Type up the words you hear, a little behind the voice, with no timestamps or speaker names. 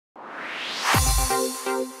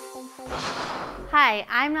Hi,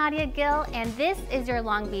 I'm Nadia Gill, and this is your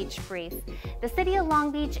Long Beach Brief. The City of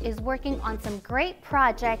Long Beach is working on some great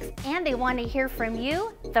projects, and they want to hear from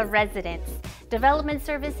you, the residents. Development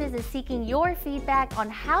Services is seeking your feedback on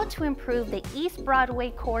how to improve the East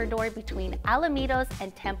Broadway corridor between Alamitos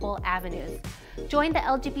and Temple Avenues. Join the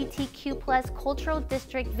LGBTQ+ Cultural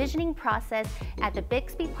District visioning process at the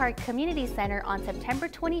Bixby Park Community Center on September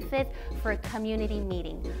 25th for a community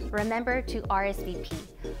meeting. Remember to RSVP.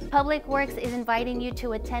 Public Works is inviting you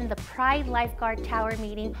to attend the Pride Lifeguard Tower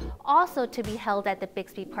meeting, also to be held at the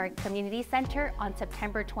Bixby Park Community Center on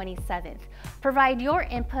September 27th. Provide your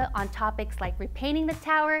input on topics like repainting the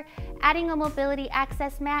tower, adding a mobility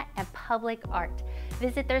access mat, and public art.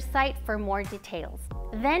 Visit their site for more details.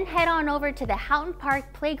 Then head on over to the Houghton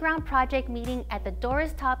Park Playground Project meeting at the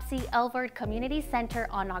Doris Topsy Elvord Community Center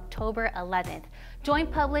on October 11th. Join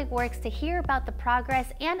Public Works to hear about the progress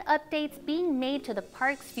and updates being made to the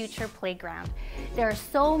park's future playground. There are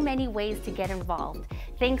so many ways to get involved.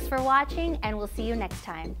 Thanks for watching, and we'll see you next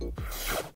time.